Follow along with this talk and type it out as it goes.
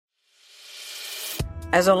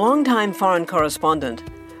As a longtime foreign correspondent,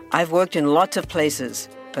 I've worked in lots of places,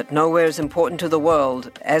 but nowhere as important to the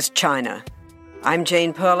world as China. I'm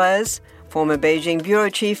Jane Perlez, former Beijing bureau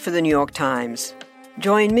chief for the New York Times.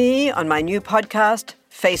 Join me on my new podcast,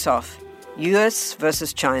 Face Off, U.S.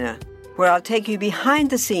 versus China, where I'll take you behind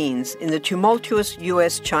the scenes in the tumultuous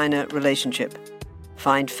U.S.-China relationship.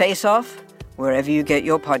 Find Face Off wherever you get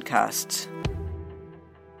your podcasts.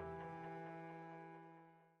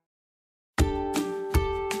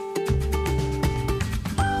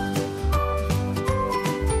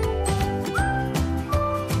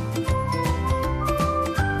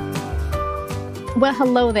 Well,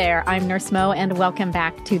 hello there. I'm Nurse Mo, and welcome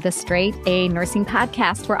back to The Straight A Nursing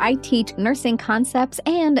Podcast, where I teach nursing concepts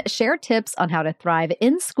and share tips on how to thrive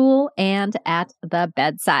in school and at the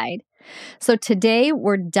bedside. So today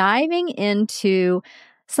we're diving into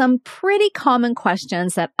some pretty common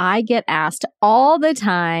questions that I get asked all the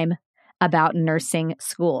time about nursing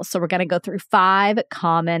school. So we're going to go through 5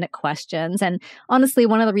 common questions. And honestly,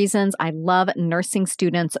 one of the reasons I love nursing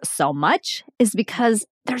students so much is because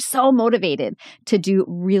they're so motivated to do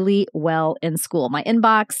really well in school. My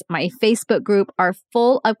inbox, my Facebook group are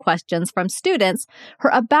full of questions from students who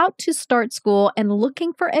are about to start school and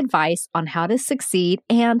looking for advice on how to succeed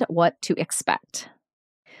and what to expect.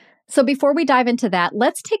 So before we dive into that,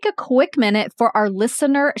 let's take a quick minute for our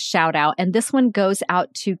listener shout out. And this one goes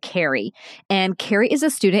out to Carrie. And Carrie is a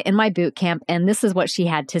student in my boot camp, and this is what she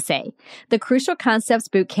had to say. The Crucial Concepts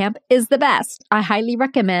boot camp is the best. I highly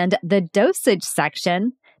recommend the dosage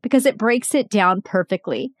section because it breaks it down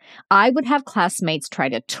perfectly. I would have classmates try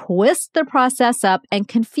to twist the process up and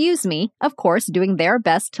confuse me, of course, doing their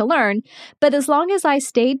best to learn. But as long as I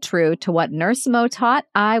stayed true to what Nurse Mo taught,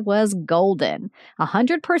 I was golden.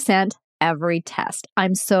 100% every test.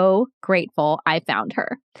 I'm so grateful I found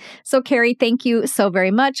her. So Carrie, thank you so very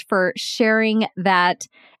much for sharing that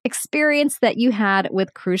experience that you had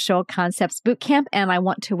with Crucial Concepts Bootcamp, and I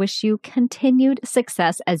want to wish you continued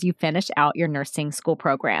success as you finish out your nursing school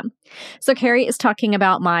program. So Carrie is talking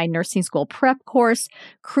about my nursing school prep course,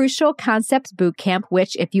 Crucial Concepts Bootcamp,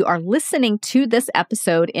 which if you are listening to this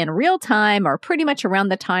episode in real time or pretty much around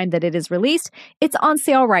the time that it is released, it's on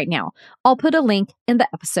sale right now. I'll put a link in the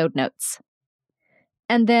episode notes.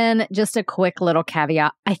 And then just a quick little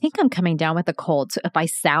caveat. I think I'm coming down with a cold. So if I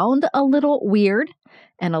sound a little weird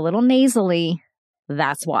and a little nasally,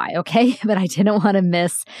 that's why, okay? But I didn't want to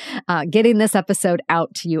miss getting this episode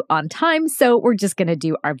out to you on time. So we're just going to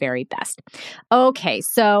do our very best. Okay,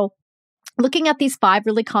 so looking at these 5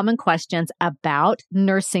 really common questions about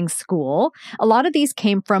nursing school, a lot of these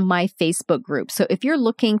came from my Facebook group. So if you're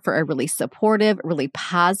looking for a really supportive, really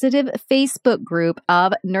positive Facebook group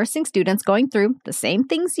of nursing students going through the same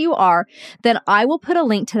things you are, then I will put a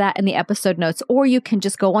link to that in the episode notes, or you can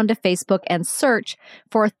just go onto Facebook and search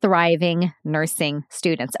for Thriving Nursing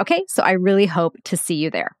Students. Okay, so I really hope to see you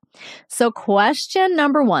there. So question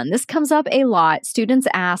number 1, this comes up a lot. Students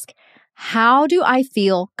ask, how do I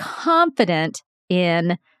feel confident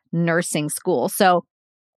in nursing school? So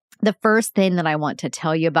the first thing that I want to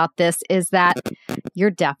tell you about this is that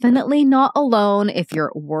you're definitely not alone if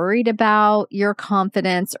you're worried about your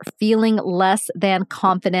confidence or feeling less than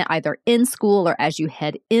confident either in school or as you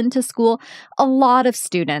head into school. A lot of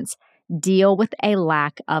students deal with a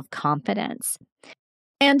lack of confidence.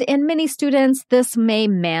 And in many students, this may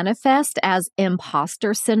manifest as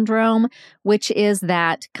imposter syndrome, which is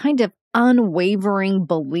that kind of unwavering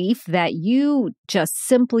belief that you just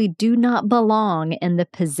simply do not belong in the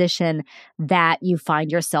position that you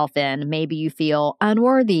find yourself in. Maybe you feel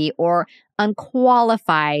unworthy or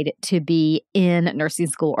unqualified to be in nursing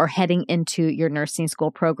school or heading into your nursing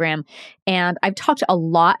school program. And I've talked a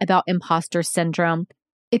lot about imposter syndrome.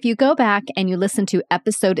 If you go back and you listen to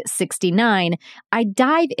episode 69, I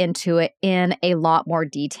dive into it in a lot more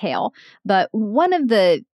detail. But one of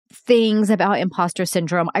the things about imposter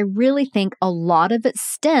syndrome, I really think a lot of it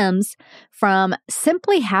stems from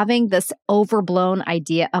simply having this overblown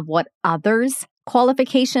idea of what others'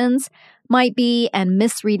 qualifications might be and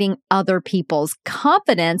misreading other people's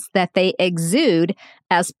confidence that they exude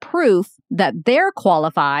as proof that they're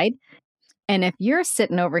qualified. And if you're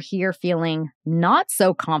sitting over here feeling not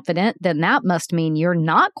so confident, then that must mean you're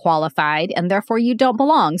not qualified and therefore you don't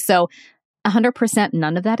belong. So 100%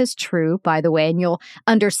 none of that is true, by the way, and you'll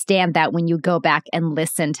understand that when you go back and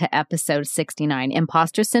listen to episode 69.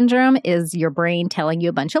 Imposter syndrome is your brain telling you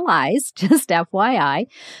a bunch of lies, just FYI.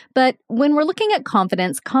 But when we're looking at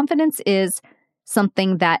confidence, confidence is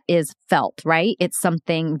something that is felt, right? It's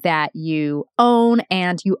something that you own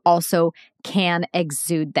and you also can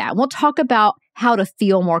exude that. We'll talk about how to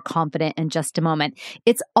feel more confident in just a moment.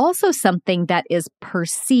 It's also something that is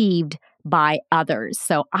perceived by others.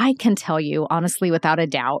 So I can tell you, honestly, without a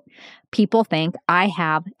doubt, people think I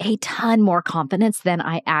have a ton more confidence than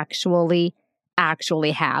I actually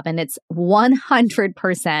have. And it's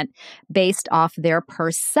 100% based off their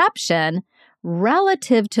perception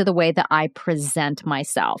relative to the way that I present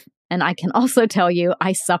myself. And I can also tell you,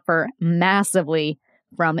 I suffer massively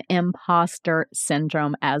from imposter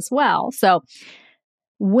syndrome as well. So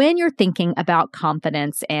when you're thinking about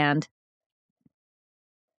confidence and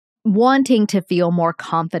wanting to feel more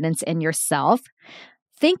confidence in yourself,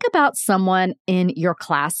 think about someone in your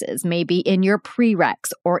classes, maybe in your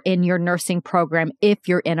prereqs or in your nursing program if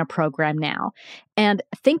you're in a program now. And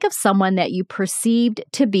think of someone that you perceived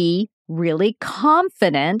to be really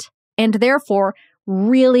confident and therefore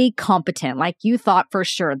really competent, like you thought for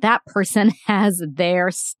sure that person has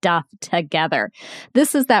their stuff together.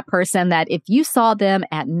 This is that person that if you saw them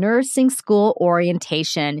at nursing school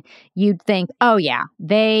orientation, you'd think, oh yeah,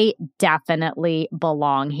 they definitely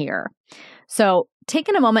belong here. So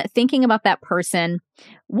taking a moment, thinking about that person,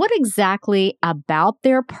 what exactly about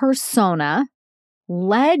their persona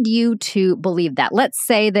led you to believe that? Let's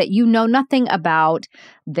say that you know nothing about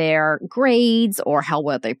their grades or how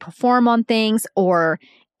well they perform on things or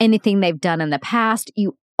anything they've done in the past.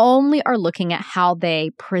 You only are looking at how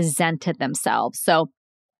they presented themselves. So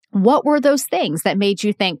what were those things that made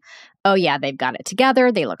you think, oh yeah, they've got it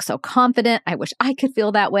together. They look so confident. I wish I could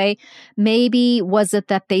feel that way. Maybe was it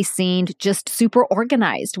that they seemed just super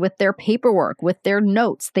organized with their paperwork, with their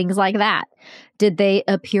notes, things like that? Did they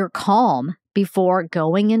appear calm before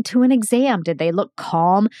going into an exam? Did they look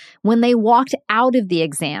calm when they walked out of the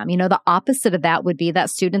exam? You know, the opposite of that would be that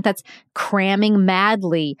student that's cramming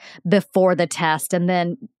madly before the test and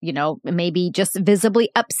then, you know, maybe just visibly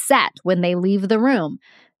upset when they leave the room.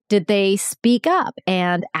 Did they speak up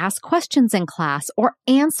and ask questions in class or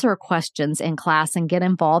answer questions in class and get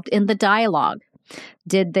involved in the dialogue?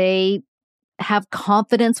 Did they have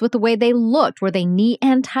confidence with the way they looked? Were they neat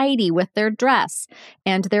and tidy with their dress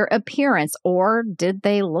and their appearance? Or did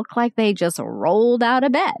they look like they just rolled out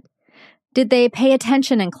of bed? Did they pay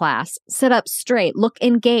attention in class, sit up straight, look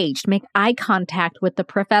engaged, make eye contact with the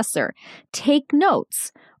professor, take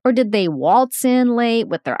notes? Or did they waltz in late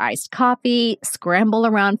with their iced coffee, scramble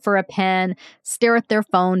around for a pen, stare at their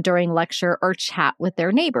phone during lecture, or chat with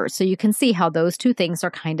their neighbors? So you can see how those two things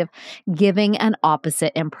are kind of giving an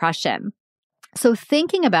opposite impression. So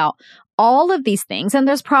thinking about all of these things, and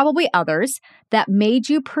there's probably others that made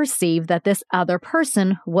you perceive that this other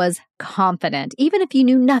person was confident, even if you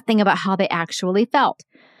knew nothing about how they actually felt.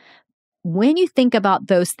 When you think about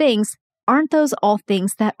those things, aren't those all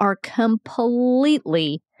things that are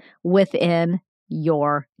completely within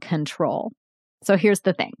your control? So here's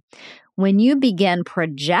the thing. When you begin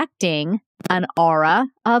projecting an aura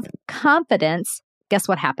of confidence, guess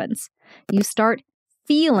what happens? You start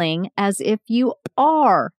feeling as if you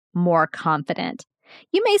are more confident.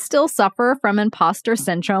 You may still suffer from imposter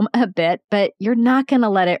syndrome a bit, but you're not going to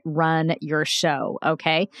let it run your show,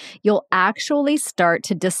 okay? You'll actually start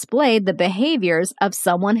to display the behaviors of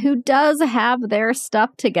someone who does have their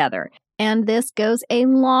stuff together. And this goes a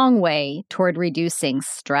long way toward reducing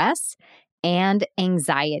stress and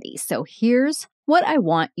anxiety. So here's what I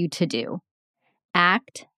want you to do.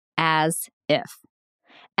 Act as if.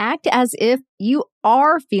 Act as if you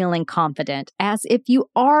are feeling confident, as if you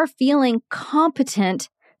are feeling competent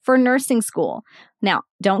for nursing school. Now,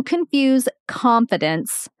 don't confuse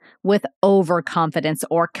confidence with overconfidence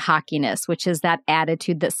or cockiness, which is that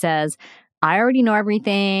attitude that says, I already know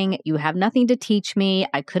everything. You have nothing to teach me.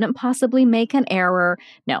 I couldn't possibly make an error.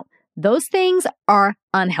 No, those things are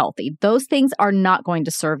unhealthy. Those things are not going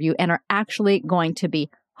to serve you and are actually going to be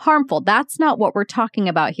harmful. That's not what we're talking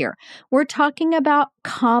about here. We're talking about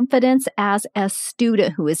confidence as a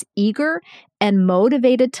student who is eager and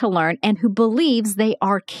motivated to learn and who believes they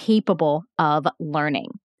are capable of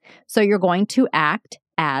learning. So you're going to act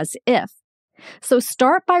as if. So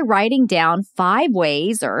start by writing down 5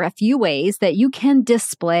 ways or a few ways that you can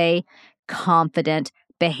display confident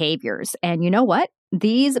behaviors. And you know what?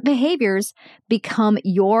 These behaviors become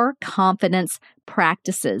your confidence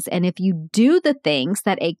practices. And if you do the things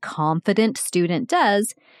that a confident student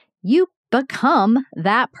does, you become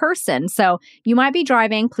that person. So you might be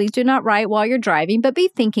driving. Please do not write while you're driving, but be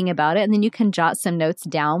thinking about it. And then you can jot some notes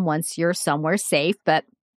down once you're somewhere safe. But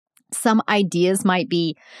some ideas might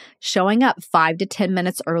be showing up 5 to 10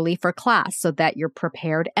 minutes early for class so that you're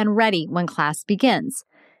prepared and ready when class begins.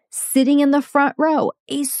 Sitting in the front row,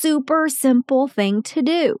 a super simple thing to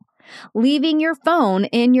do. leaving your phone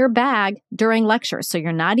in your bag during lectures so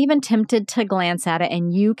you're not even tempted to glance at it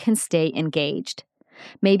and you can stay engaged.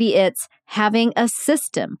 Maybe it's having a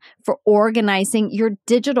system for organizing your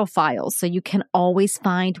digital files so you can always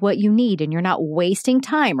find what you need and you're not wasting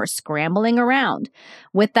time or scrambling around.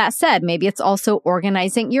 With that said, maybe it's also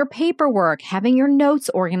organizing your paperwork, having your notes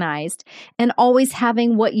organized, and always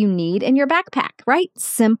having what you need in your backpack, right?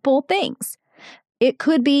 Simple things. It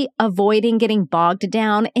could be avoiding getting bogged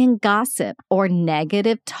down in gossip or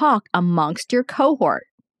negative talk amongst your cohort.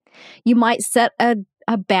 You might set a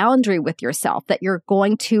boundary with yourself that you're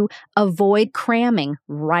going to avoid cramming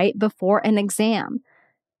right before an exam.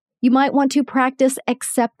 You might want to practice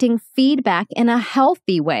accepting feedback in a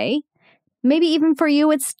healthy way. Maybe even for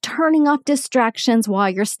you, it's turning off distractions while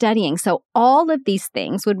you're studying. So all of these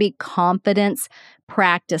things would be confidence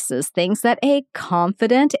practices, things that a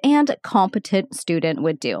confident and competent student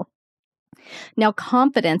would do. Now,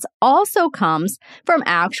 confidence also comes from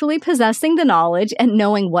actually possessing the knowledge and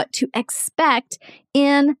knowing what to expect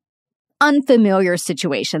in unfamiliar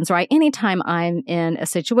situations, right? Anytime I'm in a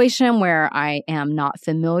situation where I am not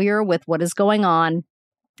familiar with what is going on,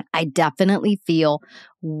 I definitely feel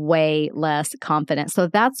way less confident. So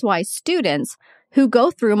that's why students who go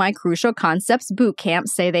through my Crucial Concepts Bootcamp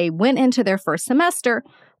say they went into their first semester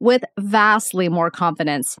with vastly more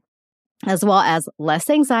confidence, as well as less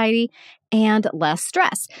anxiety and less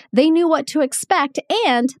stress. They knew what to expect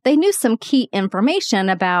and they knew some key information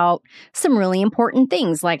about some really important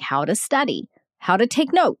things like how to study, how to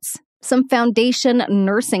take notes, some foundation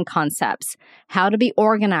nursing concepts, how to be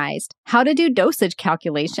organized, how to do dosage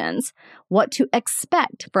calculations, what to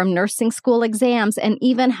expect from nursing school exams, and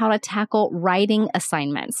even how to tackle writing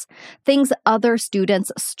assignments, things other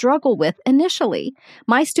students struggle with initially.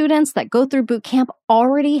 My students that go through boot camp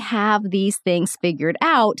already have these things figured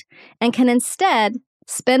out and can instead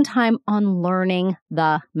spend time on learning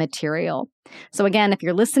the material. So again, if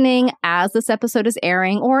you're listening as this episode is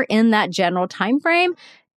airing or in that general time frame,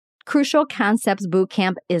 Crucial Concepts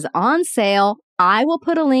Bootcamp is on sale. I will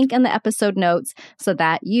put a link in the episode notes so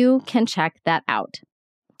that you can check that out.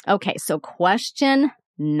 Okay, so question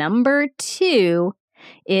number 2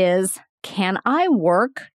 is, can I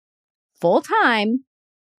work full-time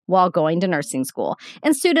while going to nursing school?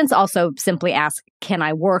 And students also simply ask, can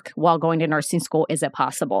I work while going to nursing school? Is it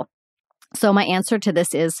possible? So my answer to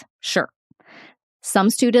this is sure.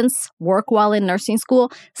 Some students work while in nursing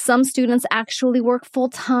school. Some students actually work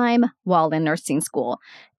full-time while in nursing school.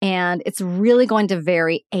 And it's really going to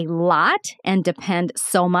vary a lot and depend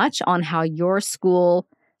so much on how your school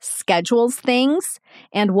schedules things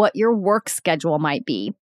and what your work schedule might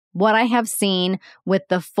be. What I have seen with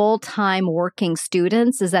the full-time working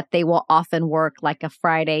students is that they will often work like a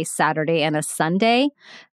Friday, Saturday, and a Sunday.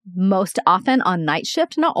 Most often on night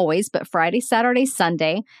shift, not always, but Friday, Saturday,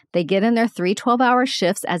 Sunday, they get in their 3 12-hour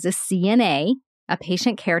shifts as a CNA, a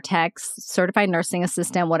patient care tech, certified nursing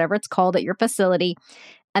assistant, whatever it's called at your facility.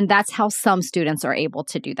 And that's how some students are able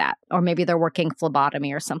to do that. Or maybe they're working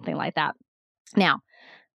phlebotomy or something like that. Now,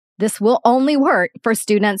 this will only work for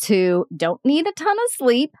students who don't need a ton of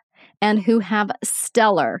sleep and who have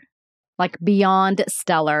stellar, like beyond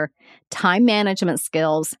stellar, time management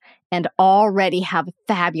skills and already have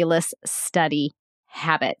fabulous study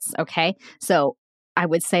habits, okay? So I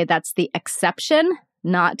would say that's the exception,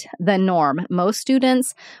 not the norm. Most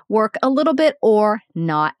students work a little bit or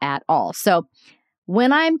not at all. So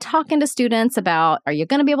when I'm talking to students about, are you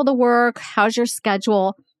going to be able to work? How's your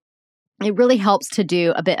schedule? It really helps to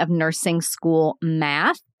do a bit of nursing school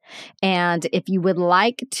math. And if you would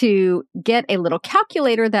like to get a little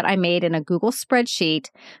calculator that I made in a Google spreadsheet,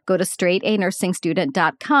 go to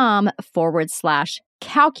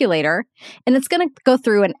straightanursingstudent.com/calculator. And it's going to go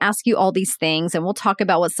through and ask you all these things. And we'll talk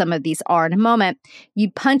about what some of these are in a moment.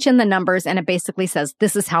 You punch in the numbers and it basically says,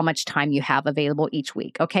 this is how much time you have available each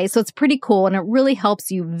week. Okay, so it's pretty cool. And it really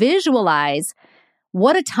helps you visualize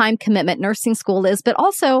what a time commitment nursing school is, but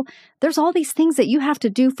also there's all these things that you have to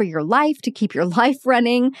do for your life to keep your life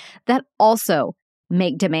running that also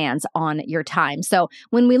make demands on your time. So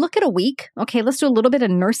when we look at a week, okay, let's do a little bit of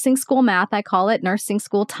nursing school math. I call it nursing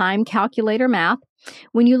school time calculator math.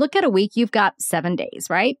 When you look at a week, you've got 7 days,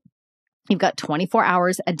 right? You've got 24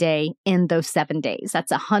 hours a day in those 7 days.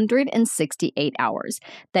 That's 168 hours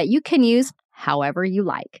that you can use however you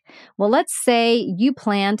like. Well, let's say you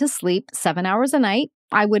plan to sleep 7 hours a night.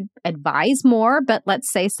 I would advise more, but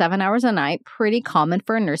let's say 7 hours a night, pretty common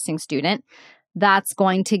for a nursing student. That's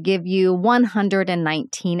going to give you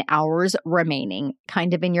 119 hours remaining,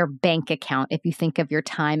 kind of in your bank account, if you think of your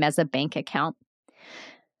time as a bank account.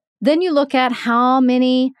 Then you look at how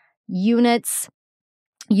many units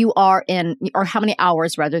you are in, or how many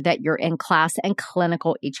hours rather, that you're in class and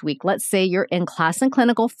clinical each week. Let's say you're in class and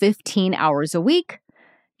clinical 15 hours a week.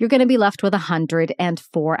 You're going to be left with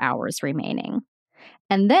 104 hours remaining.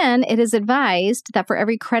 And then it is advised that for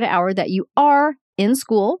every credit hour that you are in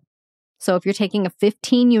school, so if you're taking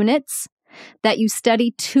 15 units, that you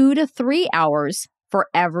study 2 to 3 hours for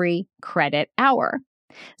every credit hour.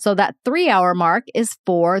 So that 3-hour mark is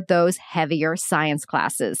for those heavier science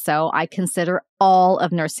classes. So I consider all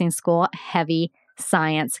of nursing school heavy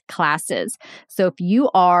science classes. So if you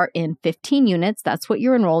are in 15 units, that's what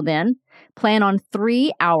you're enrolled in, plan on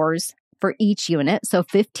 3 hours for each unit. So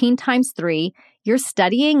 15 times 3, you're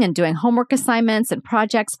studying and doing homework assignments and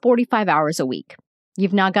projects 45 hours a week.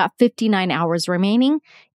 You've now got 59 hours remaining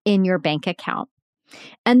in your bank account.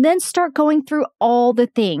 And then start going through all the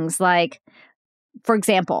things like, for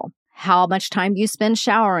example, how much time do you spend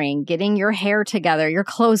showering, getting your hair together, your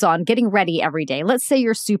clothes on, getting ready every day? Let's say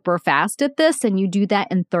you're super fast at this and you do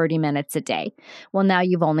that in 30 minutes a day. Well, now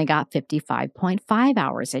you've only got 55.5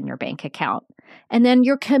 hours in your bank account. And then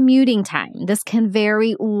your commuting time. This can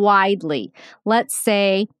vary widely. Let's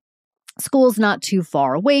say school's not too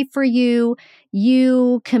far away for you.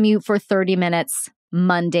 You commute for 30 minutes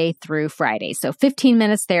Monday through Friday. So 15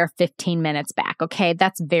 minutes there, 15 minutes back. Okay,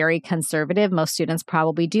 that's very conservative. Most students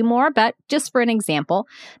probably do more, but just for an example,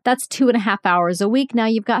 that's 2.5 hours a week. Now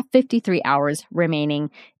you've got 53 hours remaining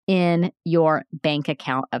in your bank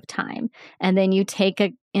account of time. And then you take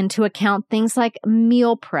into account things like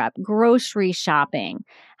meal prep, grocery shopping,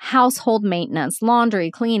 household maintenance,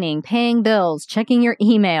 laundry, cleaning, paying bills, checking your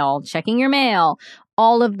email, checking your mail,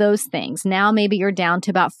 all of those things. Now maybe you're down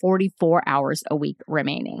to about 44 hours a week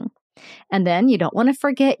remaining. And then you don't want to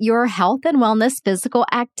forget your health and wellness, physical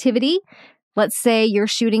activity. Let's say you're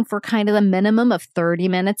shooting for kind of the minimum of 30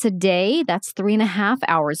 minutes a day. That's 3.5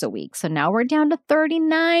 hours a week. So now we're down to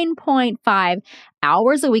 39.5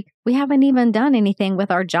 hours a week. We haven't even done anything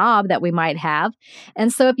with our job that we might have.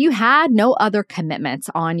 And so if you had no other commitments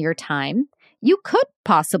on your time, you could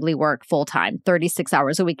possibly work full-time, 36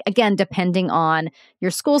 hours a week, again, depending on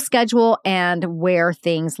your school schedule and where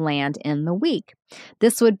things land in the week.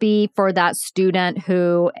 This would be for that student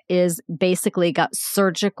who is basically got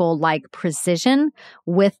surgical-like precision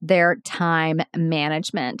with their time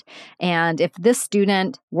management. And if this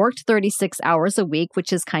student worked 36 hours a week,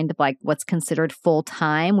 which is kind of like what's considered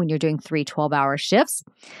full-time when you're doing 3 12-hour shifts,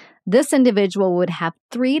 this individual would have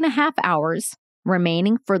 3.5 hours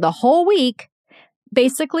remaining for the whole week,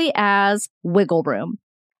 basically as wiggle room.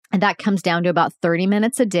 And that comes down to about 30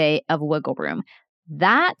 minutes a day of wiggle room.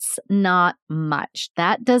 That's not much.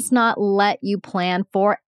 That does not let you plan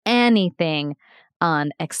for anything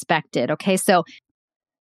unexpected. Okay, so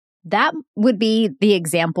that would be the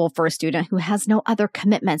example for a student who has no other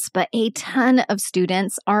commitments, but a ton of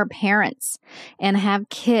students are parents and have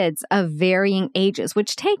kids of varying ages,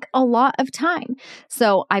 which take a lot of time.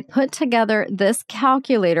 So I put together this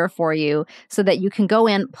calculator for you so that you can go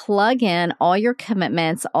in, plug in all your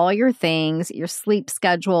commitments, all your things, your sleep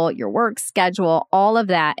schedule, your work schedule, all of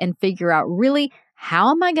that, and figure out really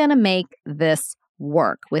how am I going to make this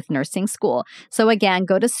work with nursing school. So again,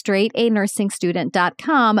 go to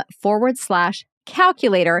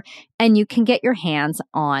straightanursingstudent.com/calculator and you can get your hands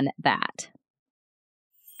on that.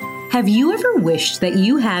 Have you ever wished that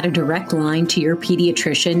you had a direct line to your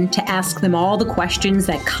pediatrician to ask them all the questions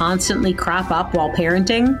that constantly crop up while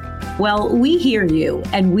parenting? Well, we hear you,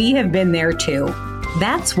 and we have been there too.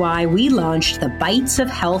 That's why we launched the Bites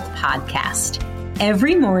of Health podcast.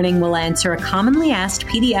 Every morning, we'll answer a commonly asked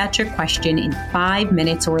pediatric question in 5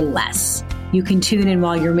 minutes or less. You can tune in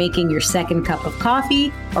while you're making your second cup of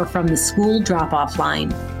coffee or from the school drop-off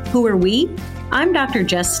line. Who are we? I'm Dr.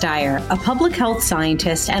 Jess Steyer, a public health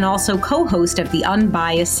scientist and also co-host of the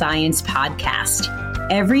Unbiased Science podcast.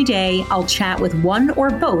 Every day, I'll chat with one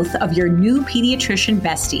or both of your new pediatrician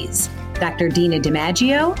besties, Dr. Dina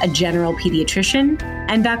DiMaggio, a general pediatrician,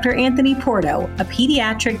 and Dr. Anthony Porto, a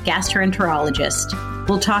pediatric gastroenterologist.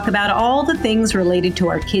 We'll talk about all the things related to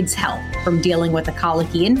our kids' health, from dealing with a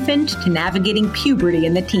colicky infant to navigating puberty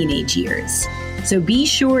in the teenage years. So be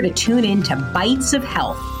sure to tune in to Bites of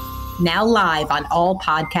Health, now live on all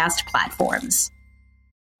podcast platforms.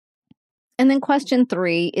 And then question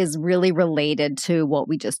 3 is really related to what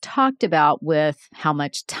we just talked about with how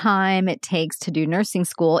much time it takes to do nursing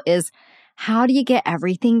school is how do you get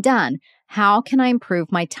everything done? How can I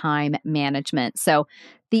improve my time management? So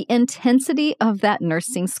the intensity of that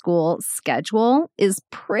nursing school schedule is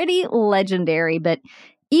pretty legendary, but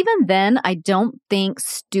even then, I don't think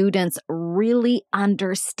students really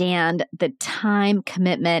understand the time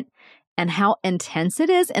commitment and how intense it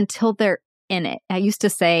is until they're in it. I used to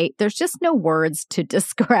say there's just no words to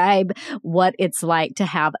describe what it's like to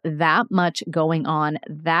have that much going on,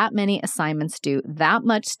 that many assignments due, that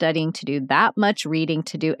much studying to do, that much reading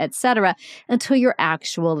to do, etc., until you're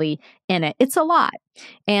actually in it. It's a lot.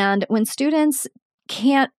 And when students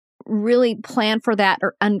can't really plan for that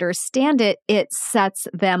or understand it, it sets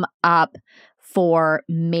them up for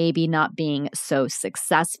maybe not being so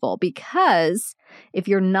successful. Because if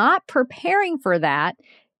you're not preparing for that,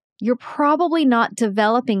 you're probably not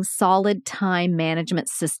developing solid time management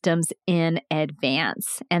systems in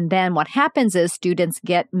advance. And then what happens is students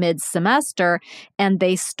get mid-semester and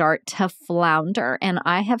they start to flounder. And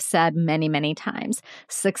I have said many, many times,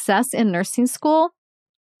 success in nursing school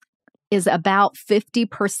is about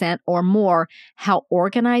 50% or more how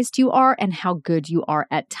organized you are and how good you are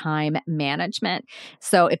at time management.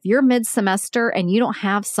 So if you're mid-semester and you don't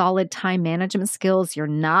have solid time management skills, you're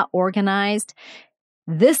not organized,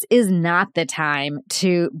 this is not the time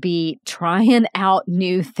to be trying out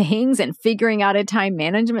new things and figuring out a time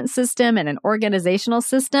management system and an organizational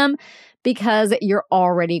system, because you're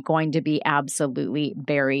already going to be absolutely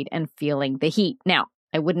buried and feeling the heat. Now,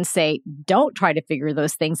 I wouldn't say don't try to figure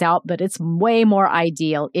those things out, but it's way more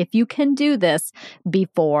ideal if you can do this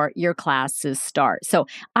before your classes start. So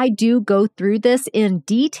I do go through this in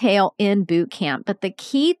detail in boot camp, but the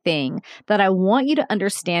key thing that I want you to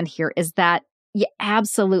understand here is that you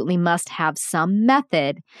absolutely must have some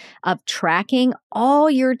method of tracking all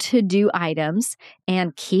your to-do items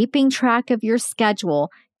and keeping track of your schedule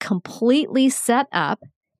completely set up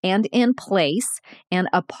and in place and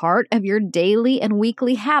a part of your daily and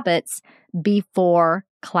weekly habits before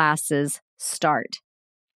classes start.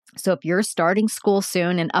 So if you're starting school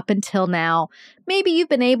soon and up until now, maybe you've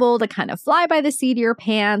been able to kind of fly by the seat of your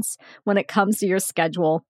pants when it comes to your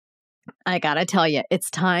schedule. I gotta tell you, it's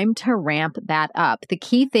time to ramp that up. The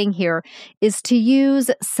key thing here is to use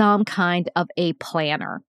some kind of a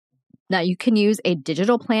planner. Now, you can use a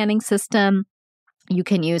digital planning system. You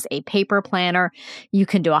can use a paper planner. You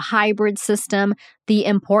can do a hybrid system. The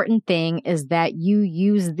important thing is that you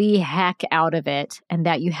use the heck out of it and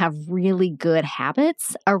that you have really good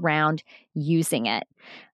habits around using it.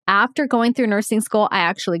 After going through nursing school, I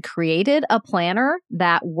actually created a planner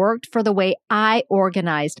that worked for the way I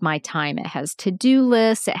organized my time. It has to-do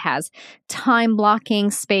lists. It has time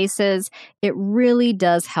blocking spaces. It really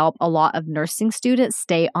does help a lot of nursing students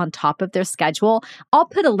stay on top of their schedule. I'll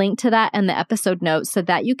put a link to that in the episode notes so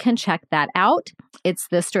that you can check that out. It's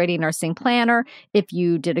the Straight A Nursing Planner. If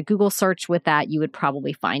you did a Google search with that, you would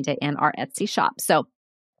probably find it in our Etsy shop. So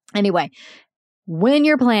anyway, when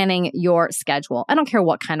you're planning your schedule, I don't care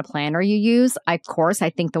what kind of planner you use. Of course, I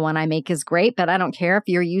think the one I make is great, but I don't care if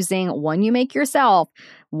you're using one you make yourself,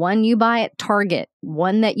 one you buy at Target,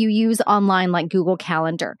 one that you use online like Google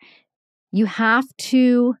Calendar. You have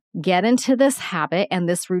to get into this habit and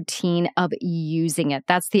this routine of using it.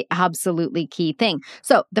 That's the absolutely key thing.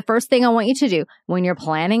 So the first thing I want you to do when you're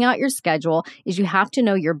planning out your schedule is you have to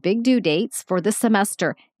know your big due dates for the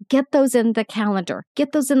semester. Get those in the calendar.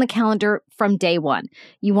 Get those in the calendar from day one.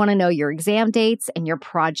 You want to know your exam dates and your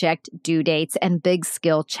project due dates and big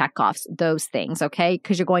skill checkoffs, those things, okay?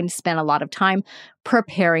 Because you're going to spend a lot of time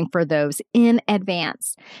preparing for those in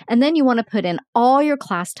advance. And then you want to put in all your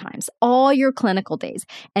class times, all your clinical days.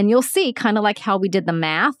 And you'll see, kind of like how we did the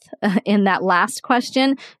math in that last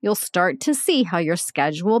question, you'll start to see how your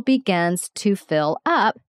schedule begins to fill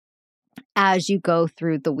up as you go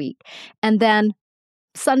through the week. And then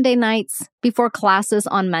Sunday nights before classes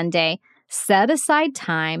on Monday, set aside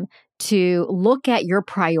time to look at your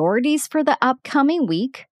priorities for the upcoming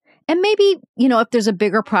week. And maybe, if there's a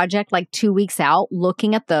bigger project like 2 weeks out,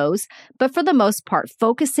 looking at those. But for the most part,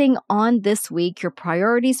 focusing on this week, your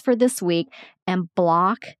priorities for this week, and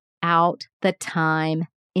block out the time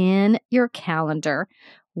in your calendar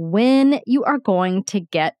when you are going to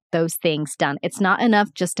get those things done. It's not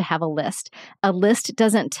enough just to have a list. A list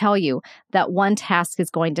doesn't tell you that one task is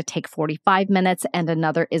going to take 45 minutes and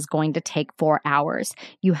another is going to take 4 hours.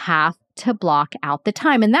 You have to block out the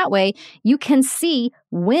time. And that way you can see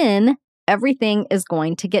when everything is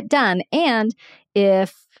going to get done. And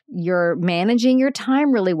if you're managing your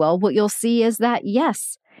time really well, what you'll see is that,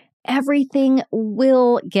 yes, everything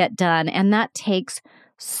will get done. And that takes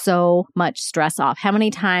so much stress off. How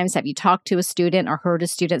many times have you talked to a student or heard a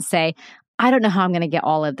student say, I don't know how I'm going to get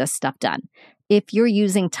all of this stuff done? If you're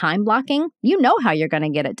using time blocking, you know how you're going to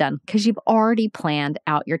get it done because you've already planned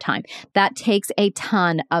out your time. That takes a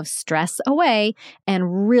ton of stress away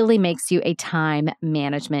and really makes you a time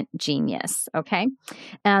management genius, okay?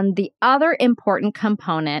 And the other important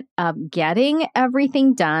component of getting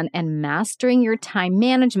everything done and mastering your time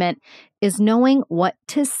management is knowing what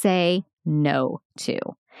to say no to.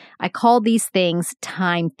 I call these things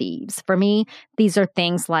time thieves. For me, these are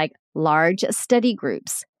things like large study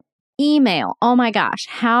groups, email. Oh my gosh,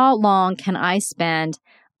 how long can I spend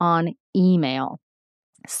on email?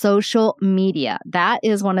 Social media. That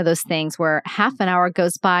is one of those things where half an hour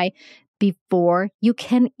goes by before you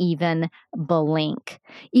can even blink.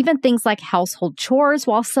 Even things like household chores,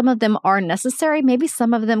 while some of them are necessary, maybe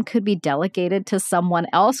some of them could be delegated to someone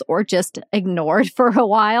else or just ignored for a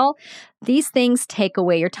while. These things take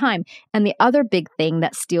away your time. And the other big thing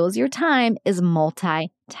that steals your time is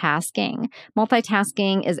multitasking.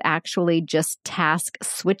 Multitasking is actually just task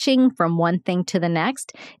switching from one thing to the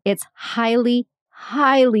next. It's highly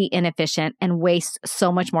inefficient and wastes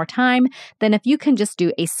so much more time than if you can just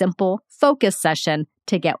do a simple focus session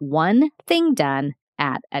to get one thing done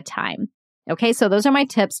at a time. Okay, so those are my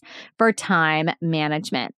tips for time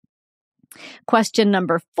management. Question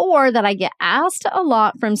number 4 that I get asked a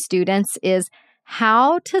lot from students is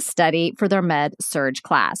how to study for their med-surg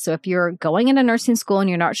class. So if you're going into nursing school and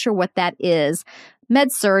you're not sure what that is,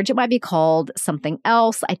 med-surg, it might be called something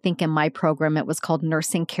else. I think in my program, it was called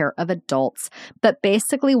nursing care of adults. But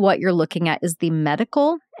basically what you're looking at is the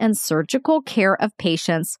medical and surgical care of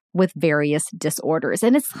patients with various disorders.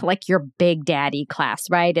 And it's like your big daddy class,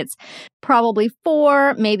 right? It's probably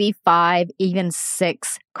 4, maybe 5, even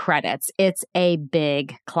 6 credits. It's a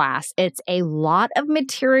big class. It's a lot of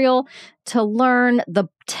material to learn. The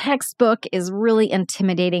textbook is really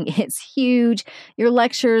intimidating. It's huge. Your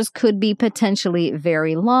lectures could be potentially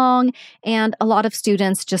very long, and a lot of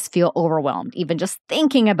students just feel overwhelmed, even just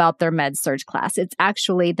thinking about their med-surg class. It's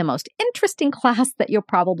actually the most interesting class that you'll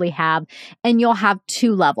probably have, and you'll have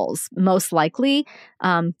 2 levels. Most likely,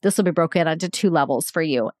 this will be broken into 2 levels for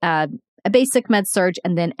you, a basic med-surg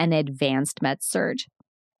and then an advanced med-surg.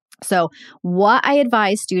 So what I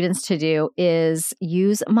advise students to do is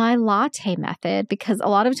use my latte method, because a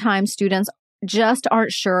lot of times students just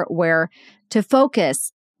aren't sure where to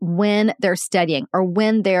focus when they're studying or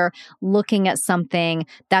when they're looking at something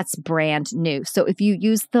that's brand new. So if you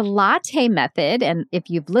use the latte method, and if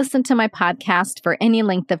you've listened to my podcast for any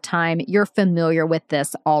length of time, you're familiar with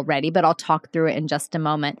this already, but I'll talk through it in just a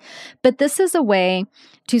moment. But this is a way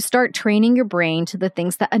to start training your brain to the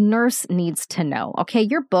things that a nurse needs to know. Okay,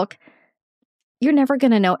 your book, you're never going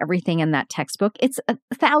to know everything in that textbook. It's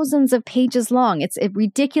thousands of pages long. It's a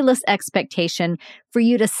ridiculous expectation for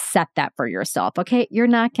you to set that for yourself, okay? You're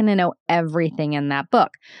not going to know everything in that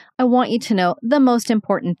book. I want you to know the most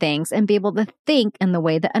important things and be able to think in the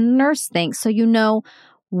way that a nurse thinks, so you know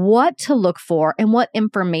what to look for and what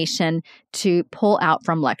information to pull out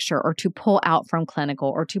from lecture or to pull out from clinical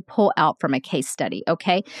or to pull out from a case study,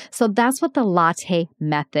 okay? So that's what the latte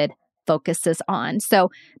method focuses on. So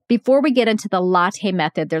before we get into the latte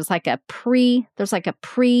method, there's like a pre-latte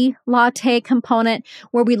component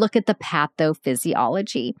where we look at the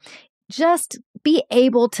pathophysiology. Just be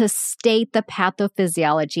able to state the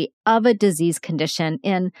pathophysiology of a disease condition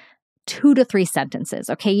in 2 to 3 sentences,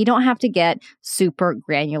 okay? You don't have to get super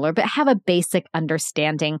granular, but have a basic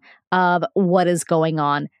understanding of what is going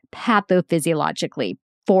on pathophysiologically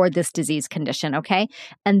for this disease condition, okay?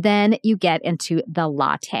 And then you get into the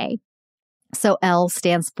latte. So L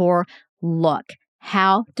stands for look.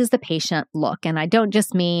 How does the patient look? And I don't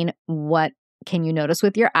just mean what can you notice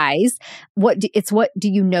with your eyes? What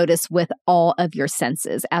do you notice with all of your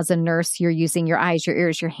senses? As a nurse, you're using your eyes, your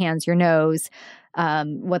ears, your hands, your nose,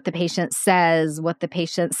 what the patient says, what the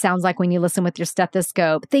patient sounds like when you listen with your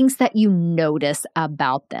stethoscope, things that you notice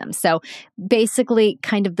about them. So basically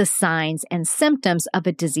kind of the signs and symptoms of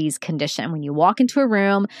a disease condition. When you walk into a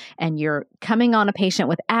room and you're coming on a patient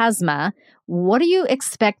with asthma, what do you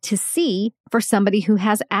expect to see for somebody who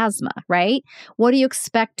has asthma, right? What do you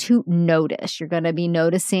expect to notice? You're going to be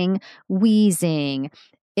noticing wheezing,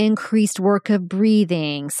 increased work of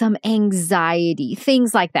breathing, some anxiety,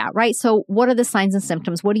 things like that, right? So what are the signs and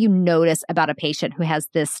symptoms? What do you notice about a patient who has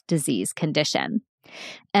this disease condition?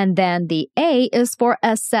 And then the A is for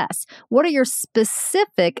assess. What are your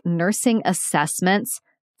specific nursing assessments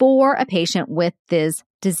for a patient with this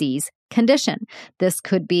disease condition? This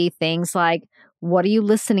could be things like, what are you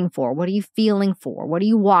listening for? What are you feeling for? What are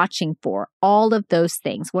you watching for? All of those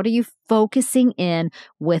things. What are you focusing in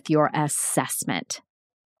with your assessment?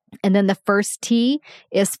 And then the first T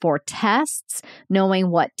is for tests, knowing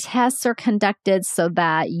what tests are conducted so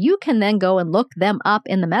that you can then go and look them up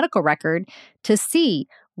in the medical record to see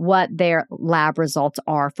what their lab results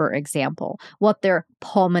are, for example, what their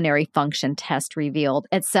pulmonary function test revealed,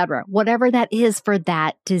 etc. Whatever that is for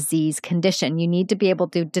that disease condition, you need to be able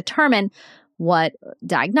to determine what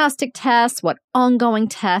diagnostic tests, what ongoing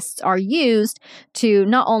tests are used to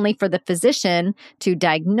not only for the physician to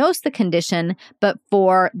diagnose the condition, but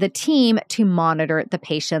for the team to monitor the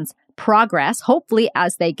patient's progress, hopefully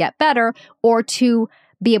as they get better, or to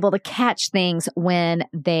be able to catch things when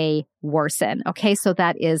they worsen. Okay, so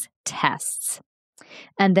that is tests.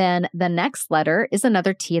 And then the next letter is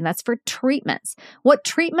another T, and that's for treatments. What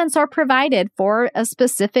treatments are provided for a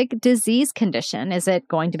specific disease condition? Is it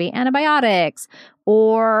going to be antibiotics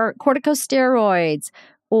or corticosteroids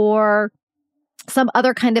or some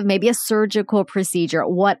other kind of maybe a surgical procedure,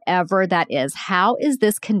 whatever that is? How is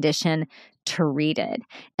this condition treated?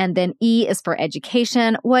 And then E is for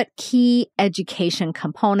education. What key education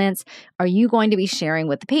components are you going to be sharing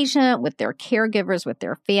with the patient, with their caregivers, with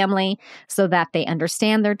their family, so that they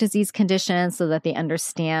understand their disease condition, so that they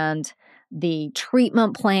understand the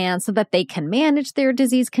treatment plan, so that they can manage their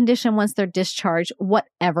disease condition once they're discharged,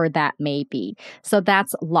 whatever that may be. So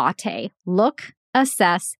that's LATTE. Look,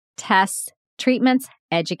 assess, test, treatments,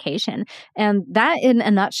 education. And that in a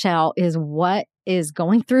nutshell is what is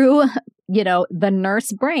going through the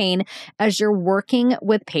nurse brain as you're working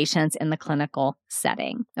with patients in the clinical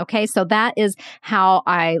setting. Okay, so that is how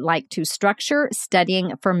I like to structure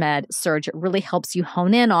studying for med-surg. It really helps you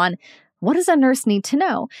hone in on what does a nurse need to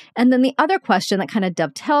know? And then the other question that kind of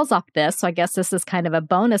dovetails off this, so I guess this is kind of a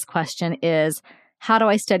bonus question, is how do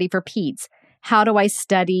I study for peds? How do I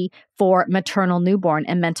study for maternal, newborn,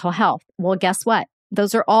 and mental health? Well, guess what?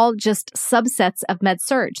 Those are all just subsets of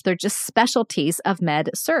med-surg. They're just specialties of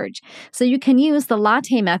med-surg. So you can use the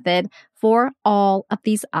LATTE method for all of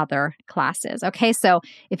these other classes. Okay, so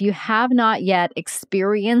if you have not yet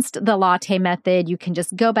experienced the LATTE method, you can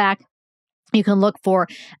just go back. You can look for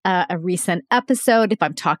a recent episode. If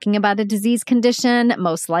I'm talking about a disease condition,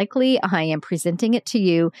 most likely I am presenting it to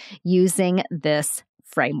you using this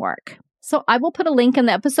framework. So I will put a link in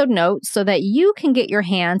the episode notes so that you can get your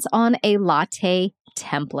hands on a LATTE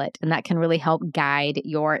template, and that can really help guide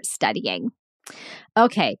your studying.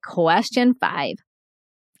 Okay, question 5.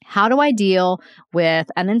 How do I deal with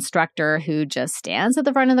an instructor who just stands at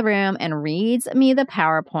the front of the room and reads me the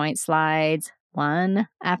PowerPoint slides one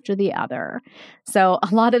after the other? So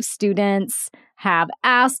a lot of students have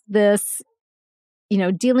asked this,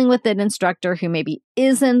 dealing with an instructor who maybe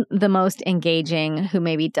isn't the most engaging, who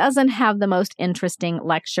maybe doesn't have the most interesting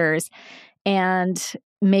lectures, and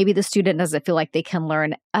maybe the student doesn't feel like they can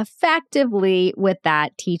learn effectively with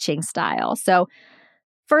that teaching style. So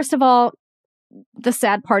first of all, the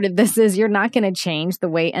sad part of this is you're not going to change the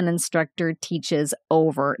way an instructor teaches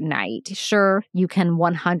overnight. Sure, you can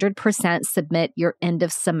 100% submit your end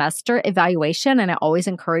of semester evaluation, and I always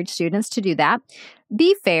encourage students to do that.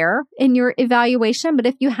 Be fair in your evaluation, but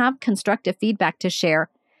if you have constructive feedback to share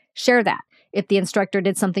that. If the instructor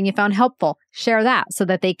did something you found helpful, share that so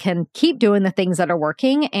that they can keep doing the things that are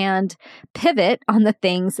working and pivot on the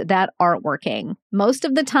things that aren't working. Most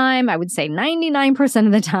of the time, I would say 99%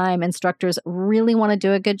 of the time, instructors really want to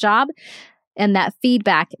do a good job, and that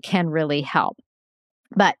feedback can really help.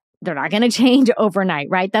 But they're not going to change overnight,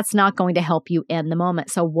 right? That's not going to help you in the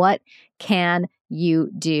moment. So what can you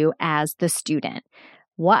do as the student?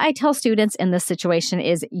 What I tell students in this situation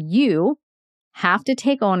is you have to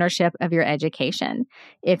take ownership of your education.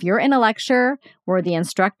 If you're in a lecture where the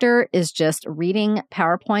instructor is just reading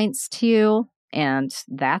PowerPoints to you and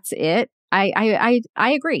that's it, I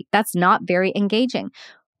agree. That's not very engaging.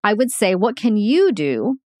 I would say, what can you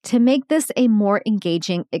do to make this a more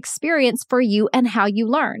engaging experience for you and how you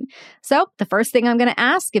learn? So the first thing I'm going to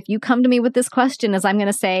ask, if you come to me with this question, is I'm going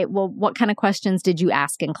to say, well, what kind of questions did you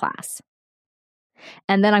ask in class?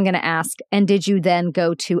 And then I'm going to ask, and did you then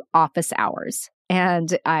go to office hours?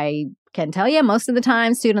 And I can tell you most of the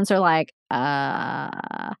time students are like,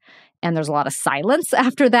 and there's a lot of silence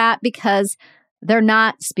after that because they're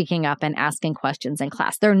not speaking up and asking questions in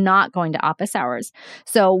class. They're not going to office hours.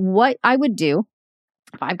 So what I would do,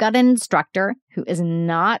 if I've got an instructor who is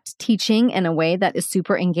not teaching in a way that is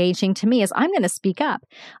super engaging to me, is I'm going to speak up.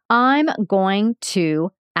 I'm going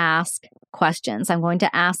to ask questions. I'm going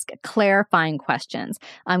to ask clarifying questions.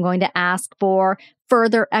 I'm going to ask for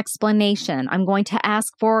further explanation. I'm going to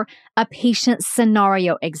ask for a patient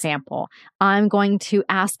scenario example. I'm going to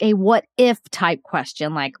ask a what if type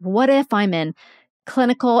question, like what if I'm in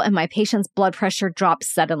clinical and my patient's blood pressure drops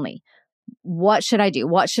suddenly? What should I do?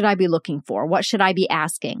 What should I be looking for? What should I be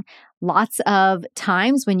asking? Lots of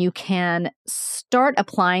times when you can start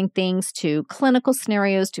applying things to clinical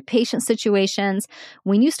scenarios, to patient situations,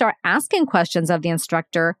 when you start asking questions of the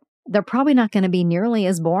instructor, they're probably not going to be nearly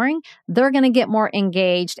as boring. They're going to get more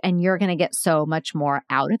engaged and you're going to get so much more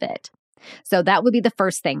out of it. So that would be the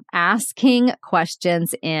first thing, asking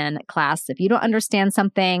questions in class. If you don't understand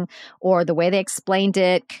something or the way they explained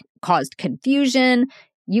it caused confusion,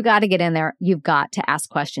 you got to get in there. You've got to ask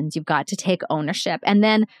questions. You've got to take ownership. And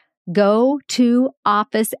then go to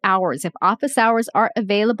office hours. If office hours are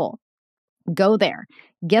available, go there.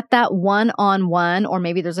 Get that one-on-one, or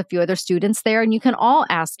maybe there's a few other students there, and you can all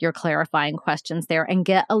ask your clarifying questions there and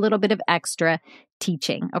get a little bit of extra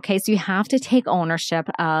teaching. Okay, so you have to take ownership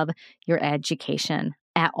of your education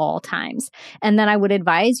at all times. And then I would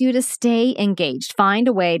advise you to stay engaged. Find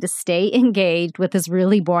a way to stay engaged with this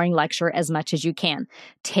really boring lecture as much as you can.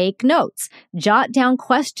 Take notes. Jot down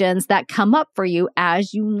questions that come up for you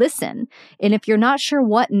as you listen. And if you're not sure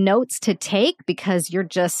what notes to take because you're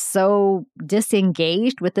just so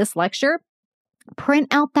disengaged with this lecture,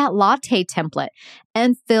 print out that latte template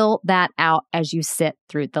and fill that out as you sit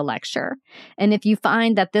through the lecture. And if you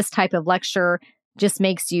find that this type of lecture just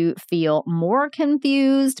makes you feel more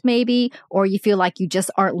confused maybe, or you feel like you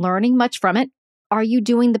just aren't learning much from it, are you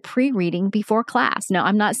doing the pre-reading before class? Now,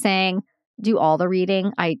 I'm not saying do all the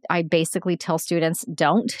reading. I basically tell students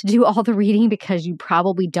don't do all the reading because you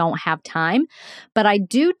probably don't have time. But I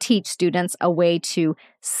do teach students a way to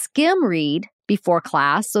skim read before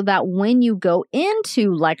class so that when you go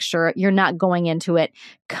into lecture, you're not going into it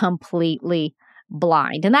completely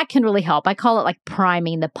blind. And that can really help. I call it like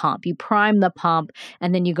priming the pump. You prime the pump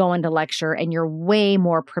and then you go into lecture and you're way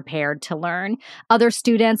more prepared to learn. Other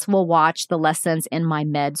students will watch the lessons in my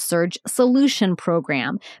Med-Surg Solution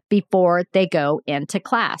program before they go into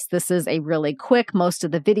class. This is a really quick, most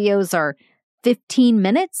of the videos are 15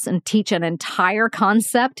 minutes and teach an entire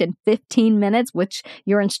concept in 15 minutes, which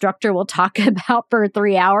your instructor will talk about for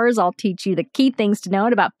 3 hours. I'll teach you the key things to know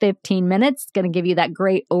in about 15 minutes. It's going to give you that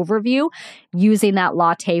great overview using that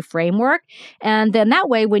latte framework. And then that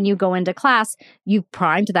way, when you go into class, you've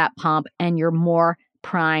primed that pump and you're more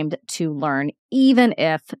primed to learn, even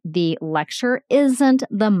if the lecture isn't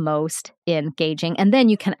the most engaging. And then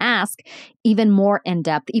you can ask even more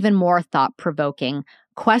in-depth, even more thought-provoking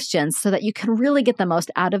questions so that you can really get the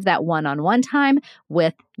most out of that one-on-one time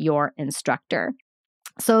with your instructor.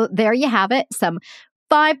 So there you have it, some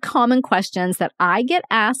 5 common questions that I get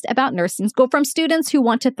asked about nursing school from students who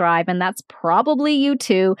want to thrive, and that's probably you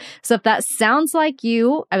too. So if that sounds like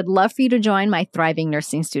you, I would love for you to join my Thriving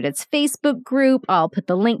Nursing Students Facebook group. I'll put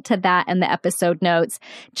the link to that in the episode notes.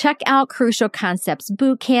 Check out Crucial Concepts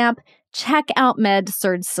Bootcamp. Check out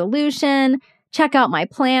Med-Surg Solution. Check out my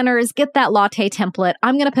planners, get that latte template.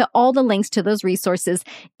 I'm going to put all the links to those resources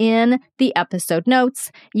in the episode notes.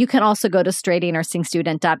 You can also go to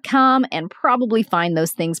straightanursingstudent.com and probably find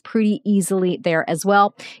those things pretty easily there as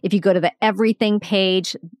well. If you go to the everything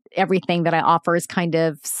page, everything that I offer is kind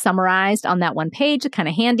of summarized on that one page. It's kind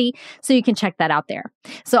of handy. So you can check that out there.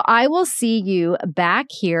 So I will see you back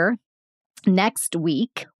here next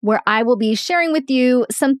week, where I will be sharing with you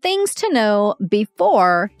some things to know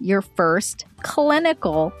before your first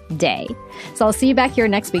clinical day. So I'll see you back here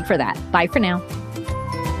next week for that. Bye for now.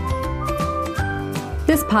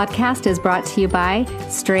 This podcast is brought to you by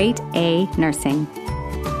Straight A Nursing.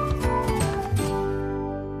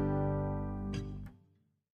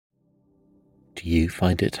 Do you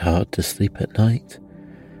find it hard to sleep at night?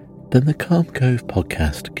 Then the Calm Cove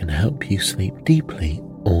podcast can help you sleep deeply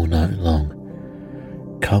all night long.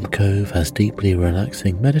 Calm Cove has deeply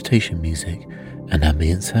relaxing meditation music and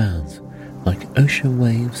ambient sounds like ocean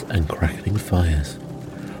waves and crackling fires.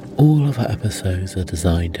 All of our episodes are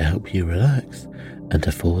designed to help you relax and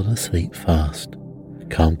to fall asleep fast.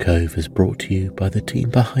 Calm Cove is brought to you by the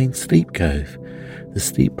team behind Sleep Cove, the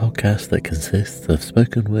sleep podcast that consists of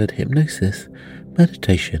spoken word hypnosis,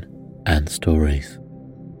 meditation, and stories.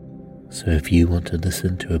 So if you want to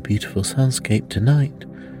listen to a beautiful soundscape tonight,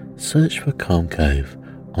 search for Calm Cove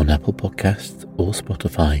on Apple Podcasts or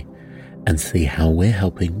Spotify and see how we're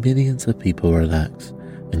helping millions of people relax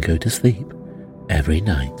and go to sleep every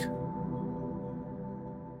night.